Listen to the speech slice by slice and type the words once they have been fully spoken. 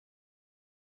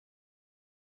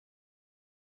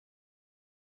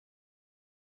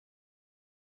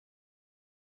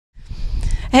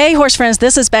Hey horse friends,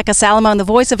 this is Becca Salamone, the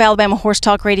voice of Alabama Horse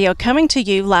Talk Radio, coming to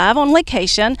you live on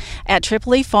location at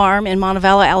Tripoli Farm in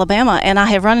Montevallo, Alabama. And I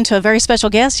have run into a very special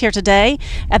guest here today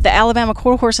at the Alabama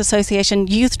Quarter Horse Association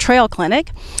Youth Trail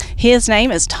Clinic. His name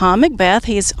is Tom McBeath.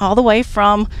 He's all the way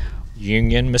from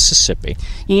Union, Mississippi.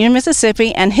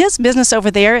 And his business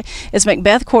over there is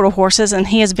McBeath Quarter Horses, and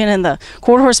he has been in the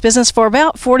quarter horse business for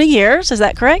about 40 years. Is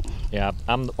that correct? Yeah,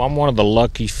 I'm one of the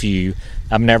lucky few.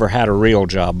 I've never had a real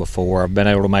job before. I've been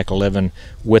able to make a living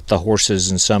with the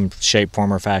horses in some shape,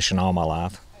 form, or fashion all my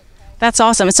life. That's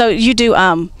awesome. So you do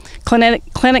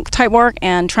clinic type work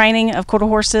and training of quarter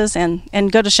horses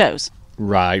and go to shows.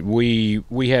 Right. We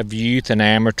have youth and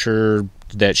amateur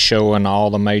that show in all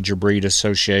the major breed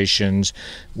associations.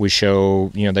 We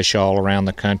show, they show all around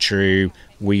the country.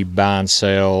 We buy and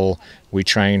sell. We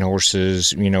train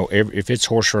horses. If it's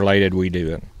horse related, we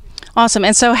do it. Awesome.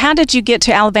 And so how did you get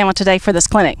to Alabama today for this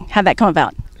clinic? How'd that come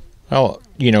about? Well,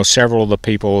 several of the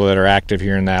people that are active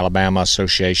here in the Alabama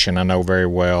Association I know very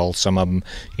well. Some of them,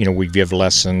 we give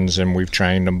lessons and we've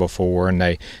trained them before, and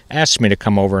they asked me to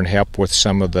come over and help with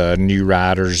some of the new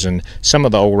riders, and some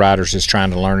of the old riders is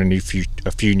trying to learn a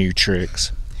few new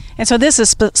tricks. And so this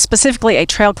is specifically a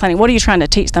trail clinic. What are you trying to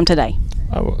teach them today?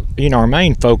 Our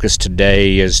main focus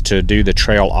today is to do the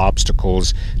trail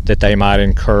obstacles that they might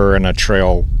incur in a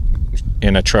trail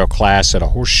class at a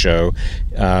horse show.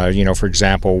 For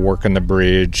example, working the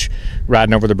bridge,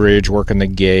 riding over the bridge, working the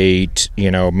gate,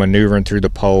 maneuvering through the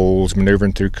poles,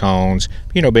 maneuvering through cones,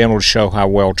 being able to show how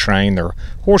well trained their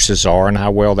horses are and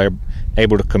how well they're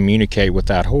able to communicate with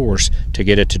that horse to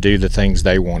get it to do the things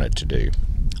they want it to do.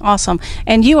 Awesome.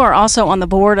 And you are also on the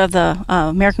board of the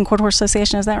American Quarter Horse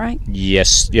Association, is that right?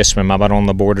 Yes, ma'am. I've been on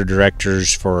the board of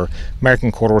directors for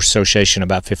American Quarter Horse Association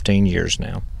about 15 years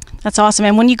now. That's awesome.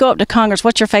 And when you go up to Congress,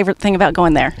 what's your favorite thing about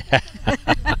going there?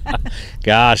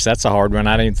 Gosh, that's a hard one.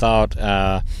 I didn't thought.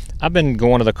 I've been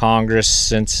going to the Congress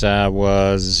since I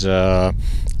was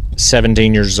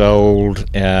 17 years old.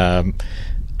 I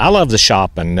love the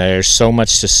shopping. There's so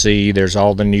much to see. There's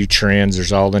all the new trends.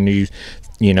 There's all the new,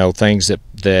 things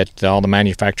that all the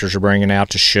manufacturers are bringing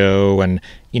out to show, and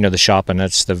the shopping.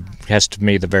 Has to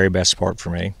be the very best part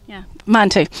for me. Yeah, mine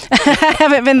too. I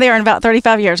haven't been there in about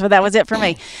 35 years, but that was it for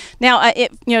me. Now,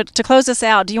 to close this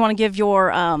out, do you want to give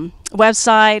your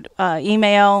website,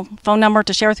 email, phone number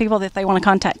to share with people if they want to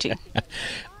contact you?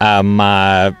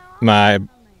 My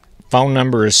phone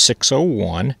number is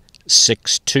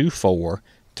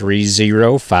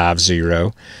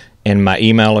 601-624-3050, and my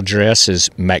email address is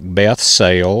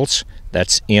McBeathSales.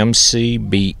 That's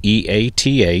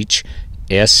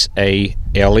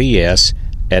McBeathSales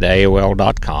at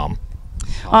AOL.com.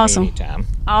 Awesome. Anytime.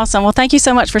 Awesome. Well, thank you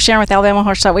so much for sharing with Alabama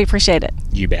Horse Talk. We appreciate it.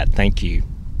 You bet. Thank you.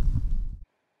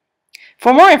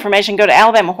 For more information, go to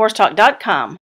alabamahorsetalk.com.